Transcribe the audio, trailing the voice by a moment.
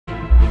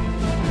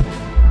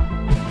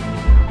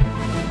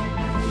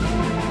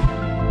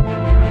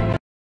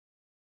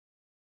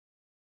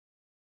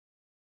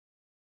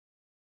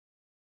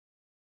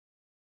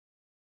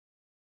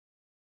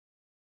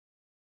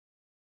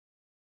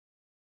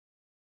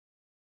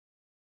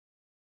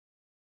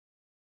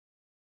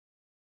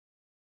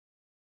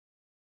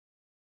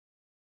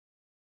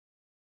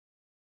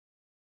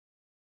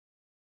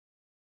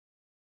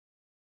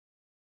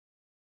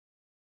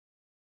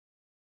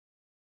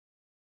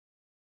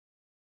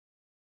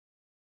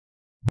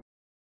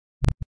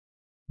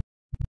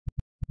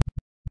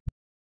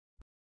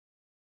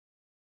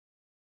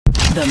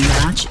The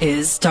match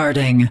is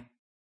starting.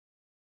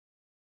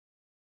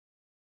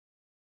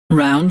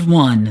 Round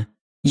 1.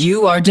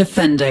 You are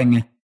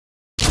defending.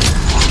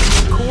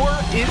 Core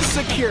is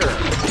secure.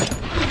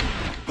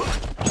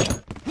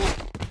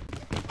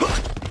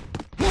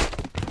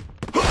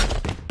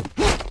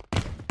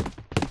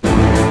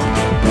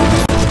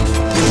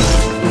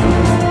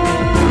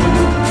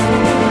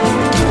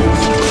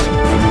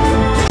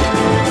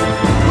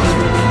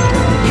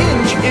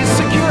 Hinge is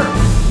secure.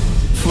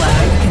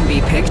 Flag can be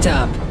picked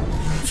up.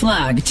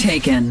 Flag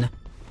taken.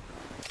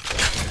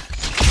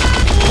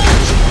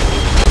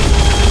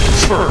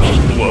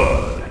 First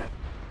blood.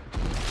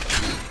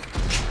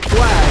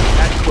 Flag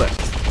at cliff.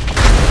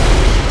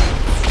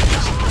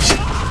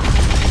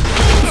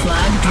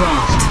 Flag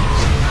dropped.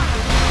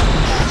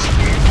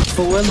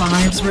 4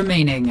 lives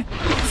remaining.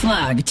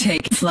 Flag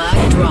take.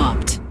 Flag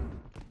dropped.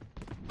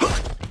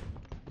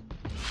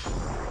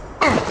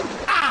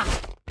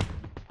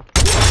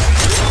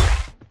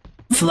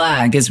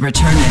 Flag is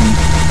returning.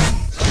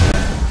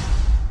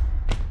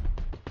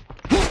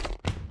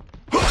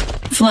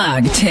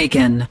 Flag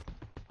taken.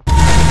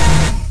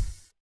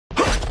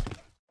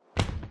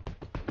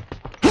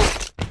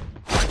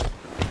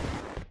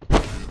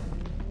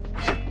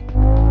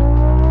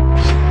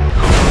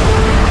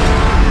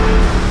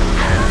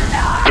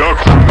 Duck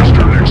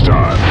faster next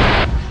time.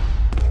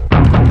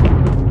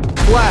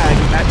 Flag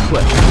at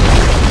cliff.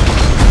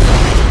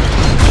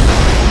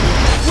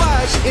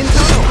 Flag in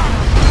tunnel.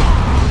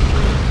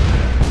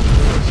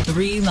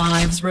 3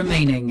 lives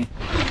remaining.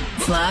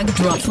 Flag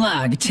drop.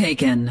 Flag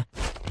taken.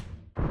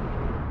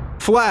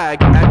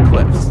 Flag at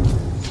cliffs.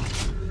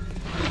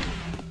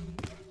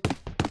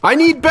 I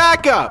need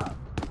backup!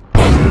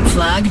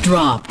 Flag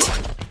dropped.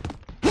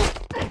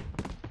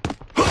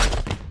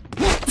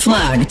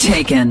 Flag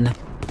taken.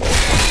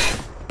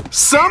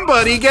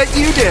 Somebody get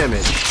you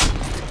damaged!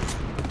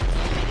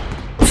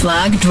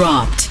 Flag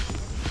dropped.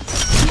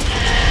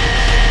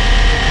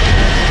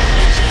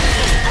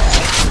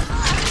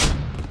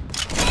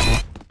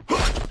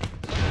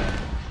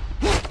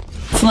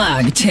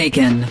 Flag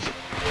taken.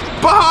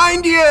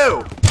 Behind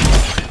you!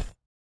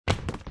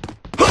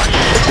 3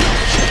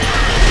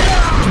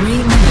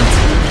 minutes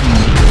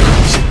remaining.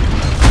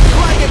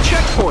 Flag at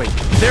checkpoint!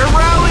 They're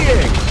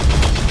rallying!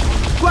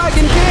 Flag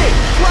and king!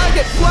 Flag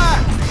at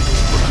flag!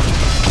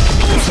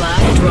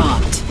 Flag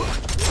dropped.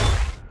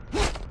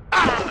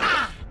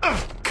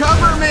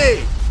 Cover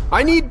me!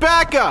 I need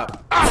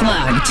backup!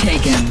 Flag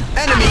taken.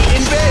 Enemy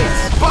in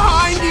base!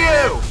 Behind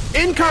you!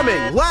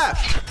 Incoming!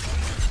 Left!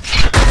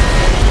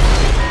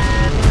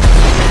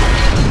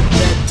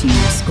 Red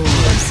team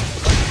scores.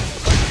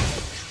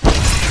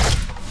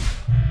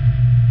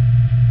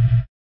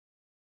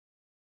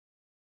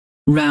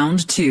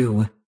 Round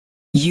 2.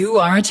 You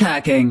are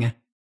attacking.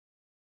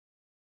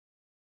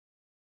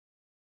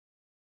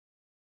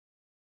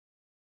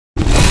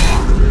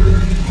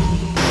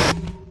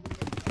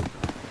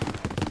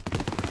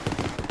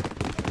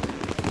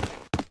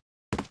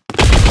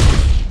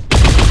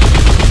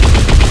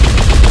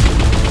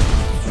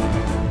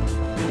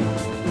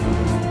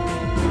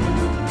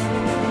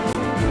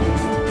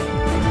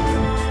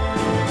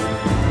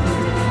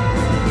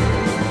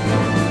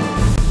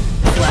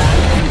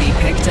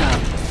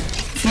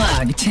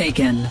 Flag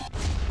taken.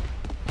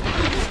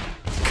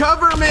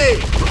 Cover me!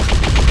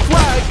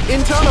 Flag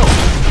in tunnel!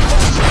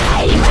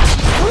 I must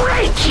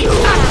break you!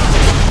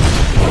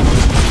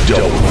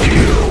 Double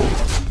kill.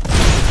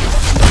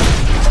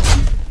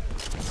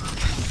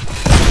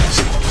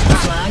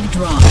 Flag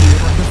drop. You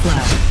have the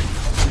flag.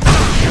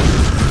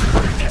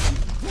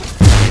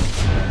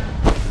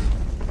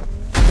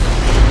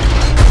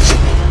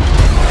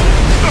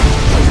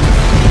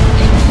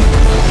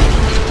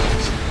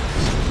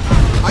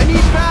 I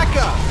need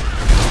backup!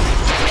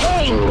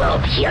 King will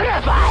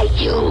purify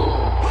you.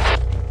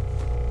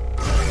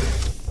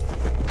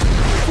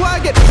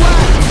 Flag at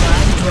flag!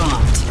 Flag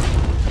dropped.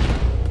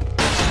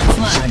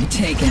 Flag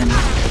taken.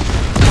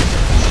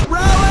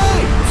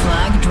 Rally!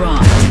 Flag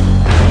dropped.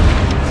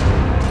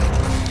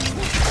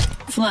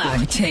 Flag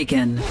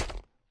taken.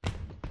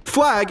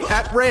 Flag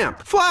at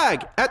ramp.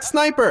 Flag at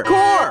sniper.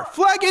 Core!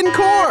 Flag in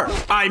core!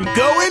 I'm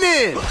going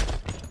in!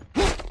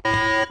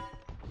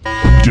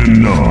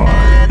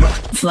 Denied.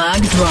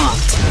 Flag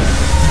dropped.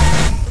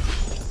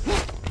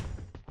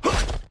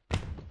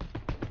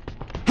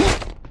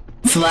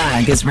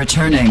 Flag is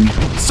returning.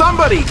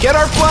 Somebody get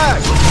our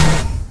flag!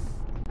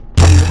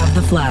 You have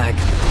the flag.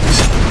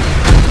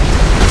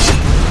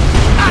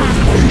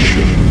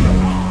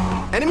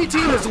 Enemy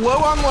team is low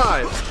on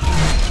lives.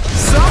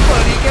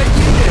 Somebody get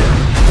unit!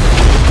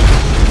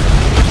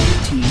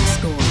 Team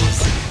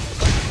scores.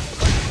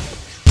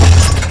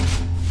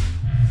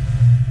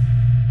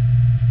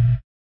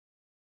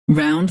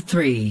 Round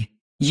 3.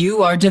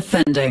 You are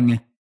defending.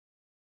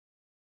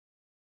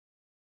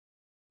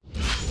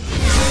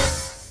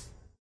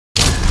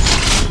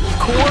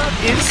 Core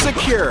is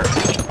secure.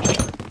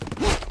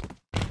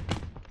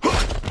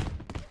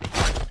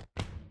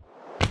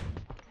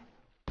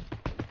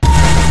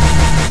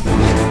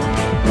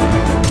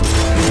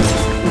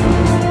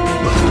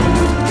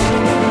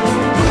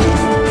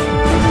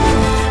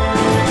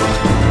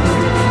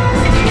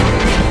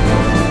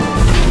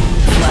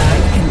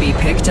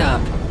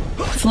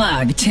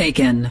 Flag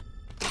taken.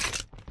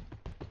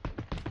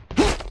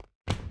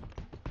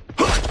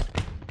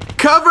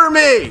 Cover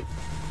me!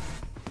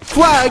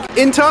 Flag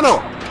in tunnel!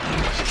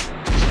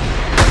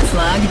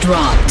 Flag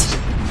dropped.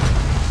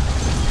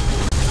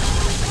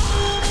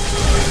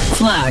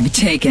 Flag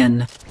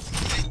taken.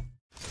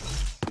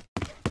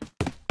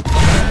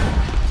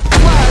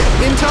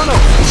 Flag in tunnel!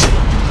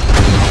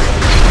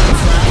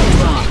 Flag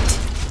dropped.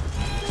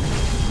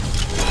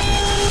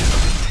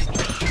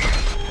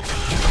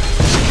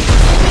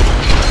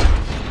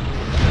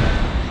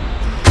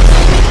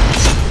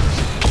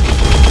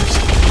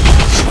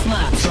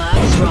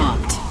 Flag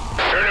dropped.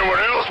 Anyone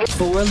else?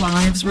 4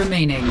 lives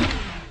remaining.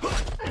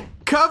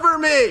 Cover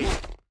me!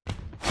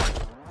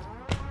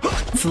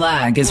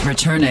 Flag is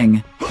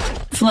returning.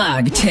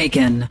 Flag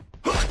taken.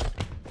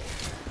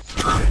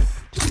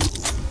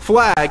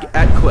 Flag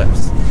at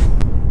cliffs.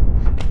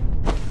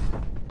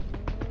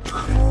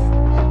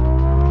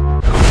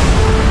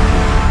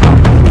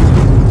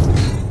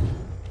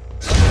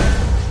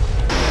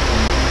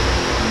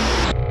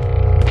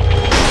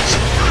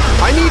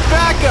 I need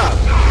backup!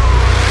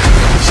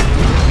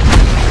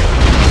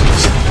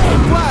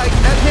 Flag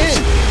at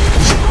hinge!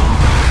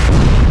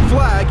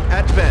 Flag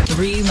at vent.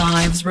 3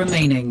 lives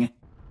remaining.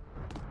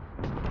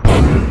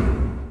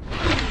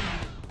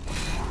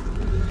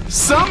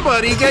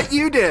 Somebody get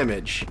you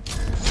damage!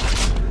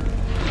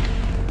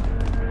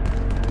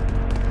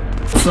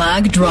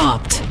 Flag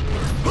dropped.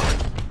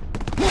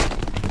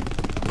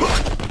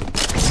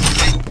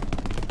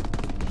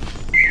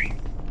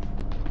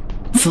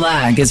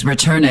 Flag is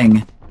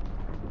returning.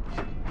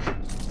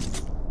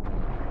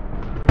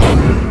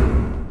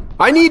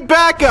 I need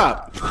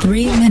backup!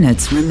 3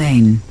 minutes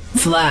remain.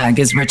 Flag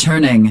is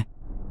returning.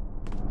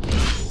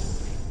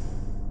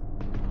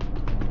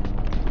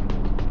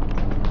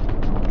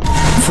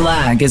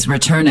 Flag is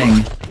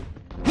returning.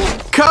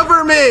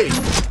 Cover me!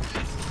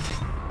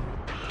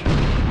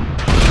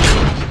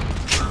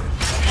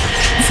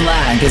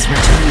 Flag is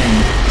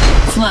returning.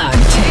 Flag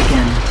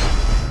taken.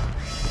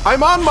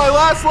 I'm on my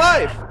last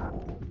life!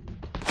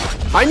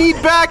 I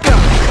need backup!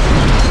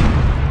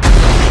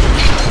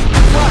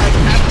 Flag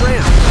at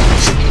ramp.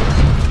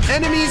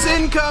 Enemies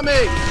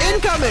incoming!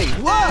 Incoming!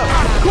 Low!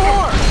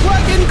 Core!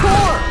 Flag in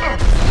core!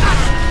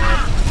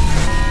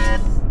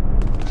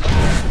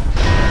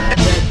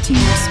 Red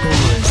team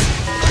scores.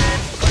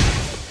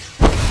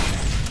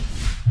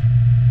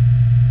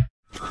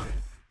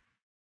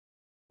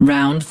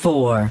 Round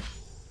 4.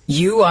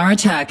 You are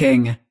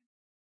attacking.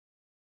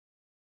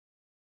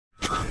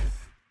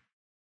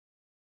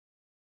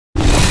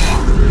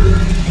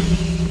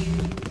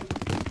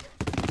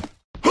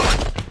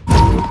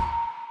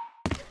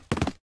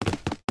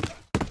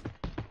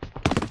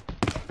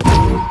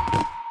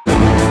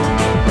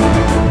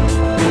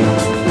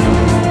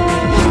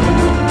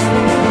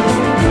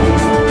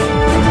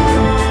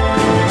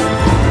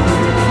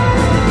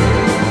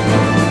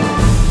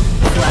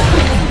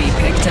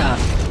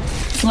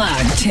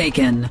 Flag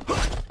taken.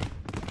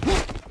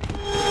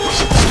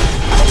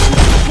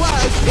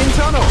 Flag in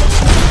tunnel!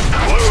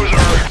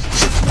 Loser!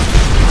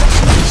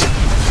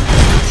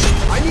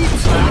 I need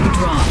Flag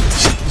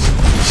dropped.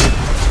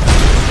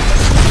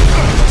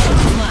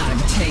 Flag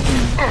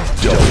taken.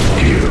 Double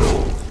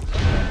kill!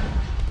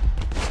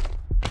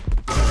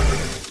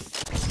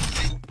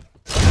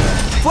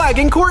 flag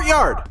in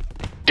courtyard!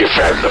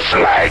 Defend the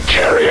flag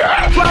carrier!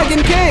 Flag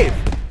in cave!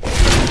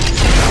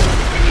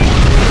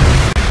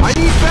 I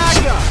need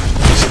backup!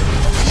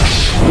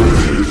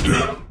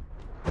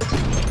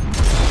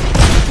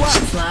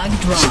 Flag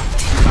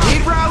dropped.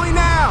 Need rally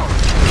now!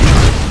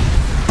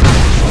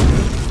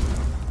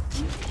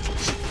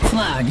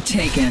 Flag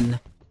taken.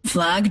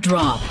 Flag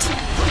dropped.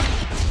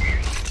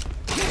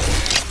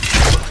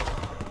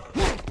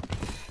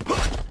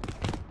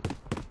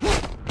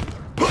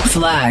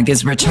 Flag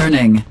is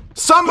returning.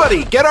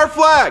 Somebody, get our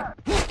flag!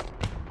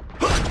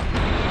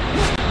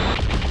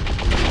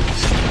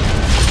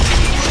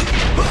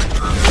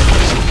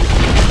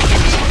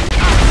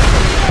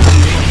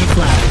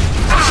 Flag.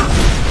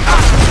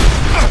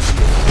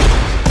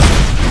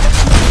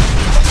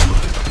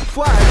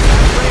 Flag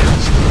at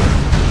ramp.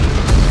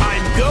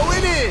 I'm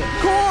going in!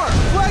 Core!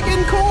 Flag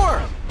in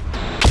core!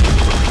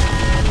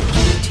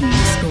 Team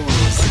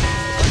scores.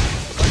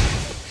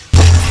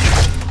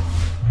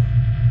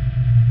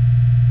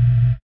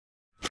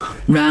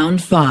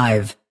 Round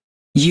 5.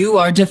 You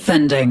are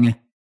defending.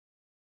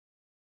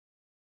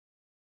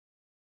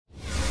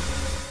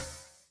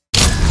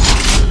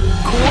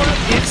 Core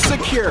is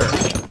secure.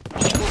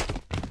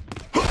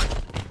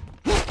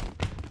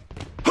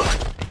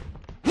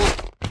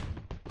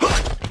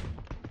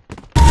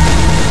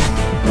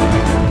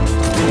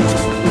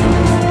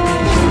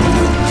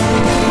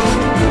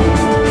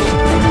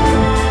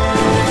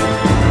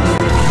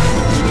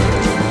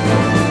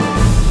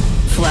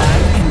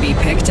 Flag can be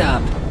picked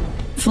up.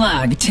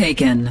 Flag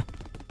taken.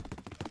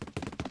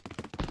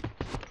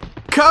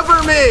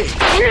 Cover me!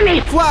 Enemy!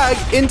 Flag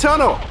in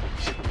tunnel.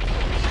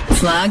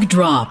 Flag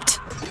dropped.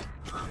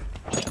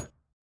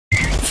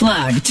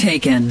 Flag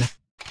taken.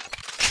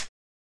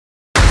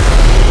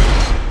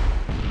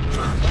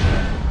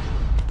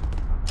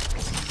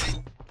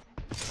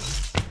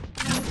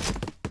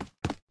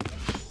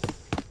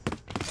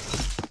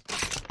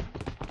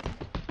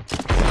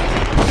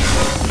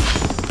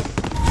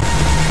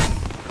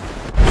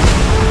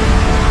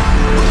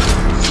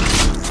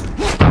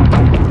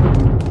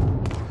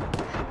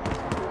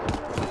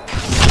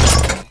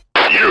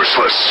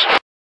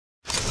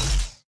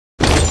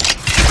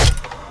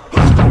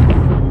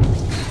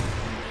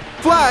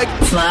 Flag!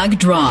 Flag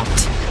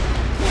dropped.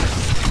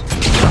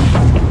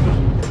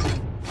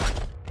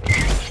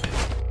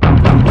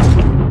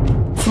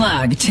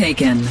 Flag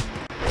taken.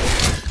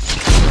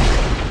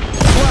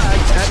 Flag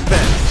at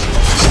vent.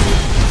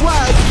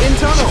 Flag in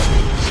tunnel.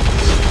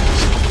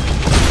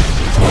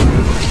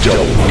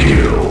 Double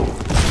kill.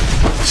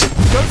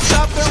 Go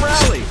stop their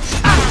rally.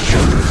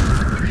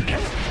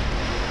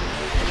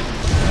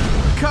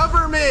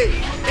 Cover me.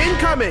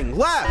 Incoming.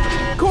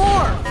 Left.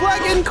 Core.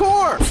 Flag in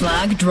core.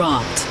 Flag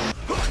dropped.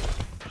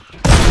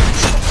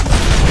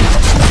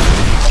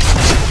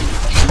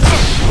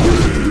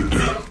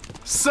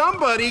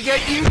 Somebody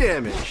get you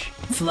damage.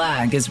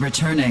 Flag is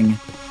returning.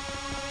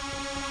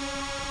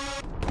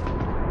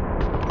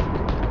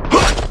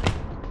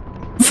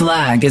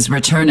 Flag is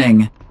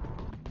returning.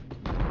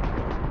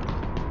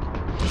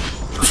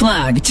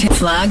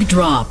 Flag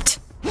dropped.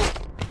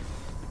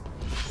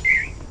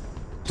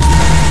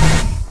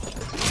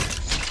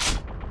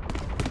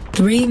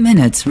 Three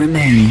minutes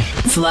remain.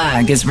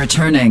 Flag is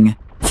returning.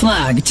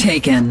 Flag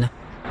taken.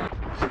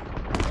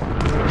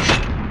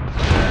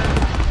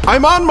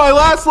 I'm on my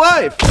last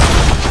life.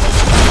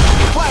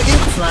 Flag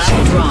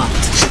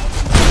dropped.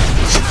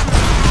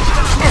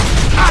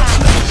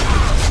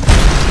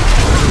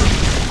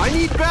 I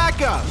need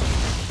backup.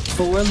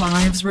 4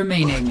 lives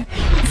remaining.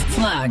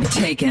 Flag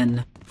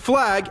taken.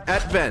 Flag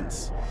at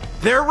vents.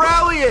 They're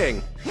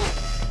rallying.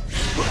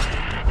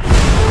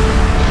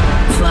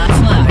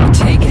 Flag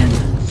taken.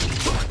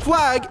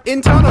 Flag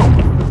in tunnel.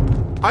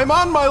 I'm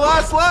on my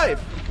last life.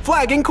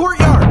 Flag in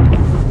courtyard.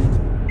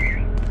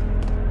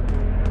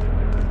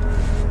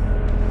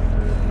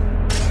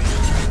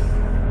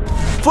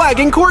 Flag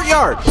in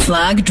courtyard.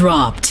 Flag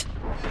dropped.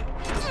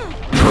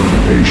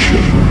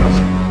 Termination.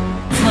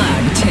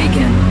 Flag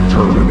taken.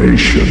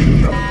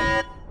 Termination.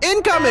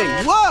 Incoming.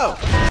 Whoa.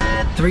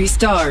 3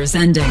 stars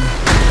ending.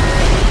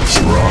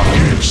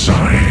 Rocket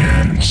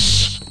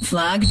science.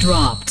 Flag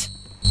dropped.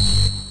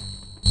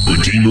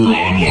 Redeemer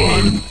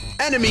online.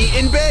 Enemy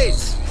in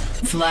base.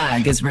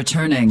 Flag is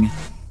returning.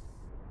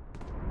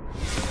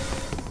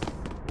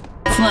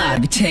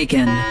 Flag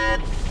taken.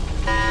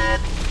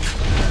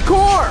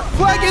 Core.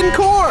 Flag in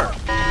core.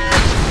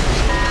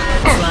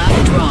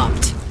 Flag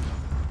dropped.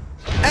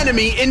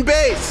 Enemy in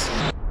base.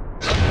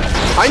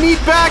 I need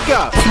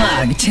backup.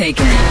 Flag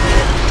taken.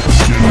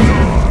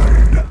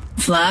 Denied.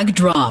 Flag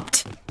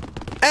dropped.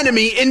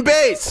 Enemy in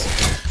base.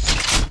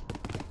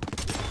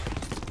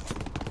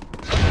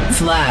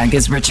 Flag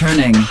is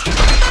returning.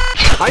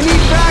 I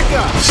need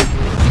backup.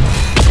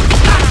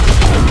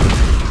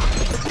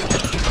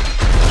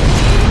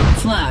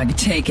 Flag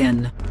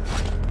taken.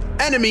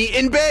 Enemy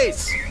in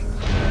base.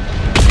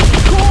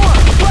 Core.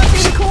 Flag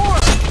in core.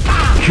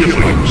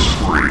 Killing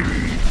spree.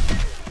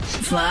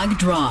 Flag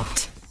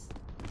dropped.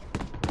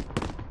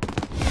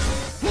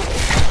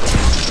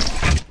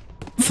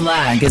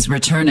 Flag is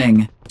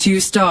returning. 2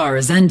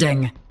 stars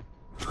ending.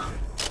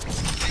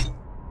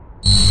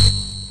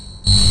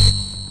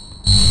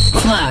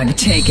 Flag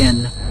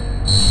taken.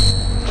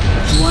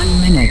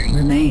 1 minute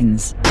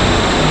remains.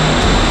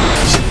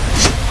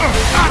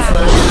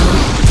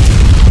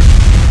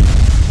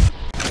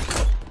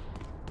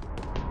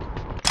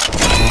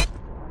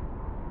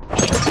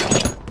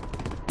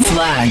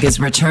 Flag is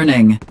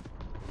returning.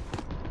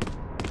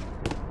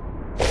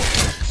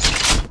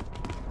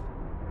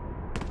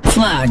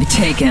 Flag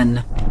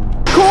taken.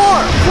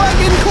 Core. Flag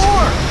in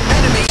core.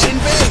 Enemy in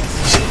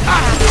base.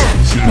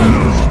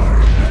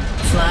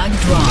 Flag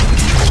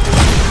dropped.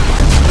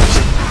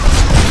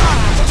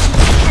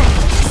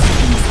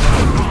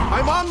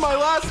 I'm on my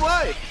last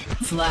life.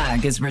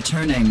 Flag is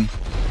returning.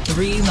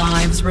 3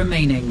 lives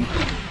remaining.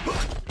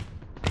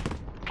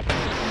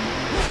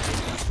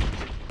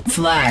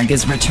 Flag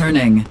is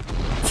returning.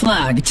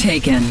 Flag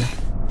taken.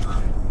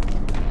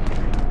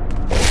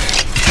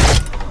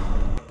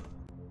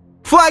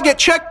 Flag at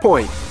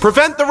checkpoint.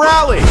 Prevent the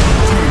rally.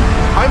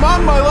 I'm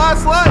on my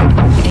last life.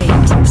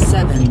 8,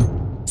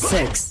 7,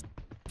 6,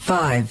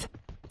 5,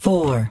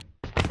 4,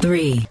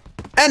 3,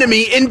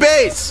 Enemy in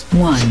base.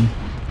 1.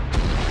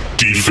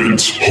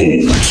 Defense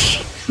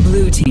holds.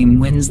 Blue team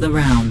wins the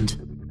round.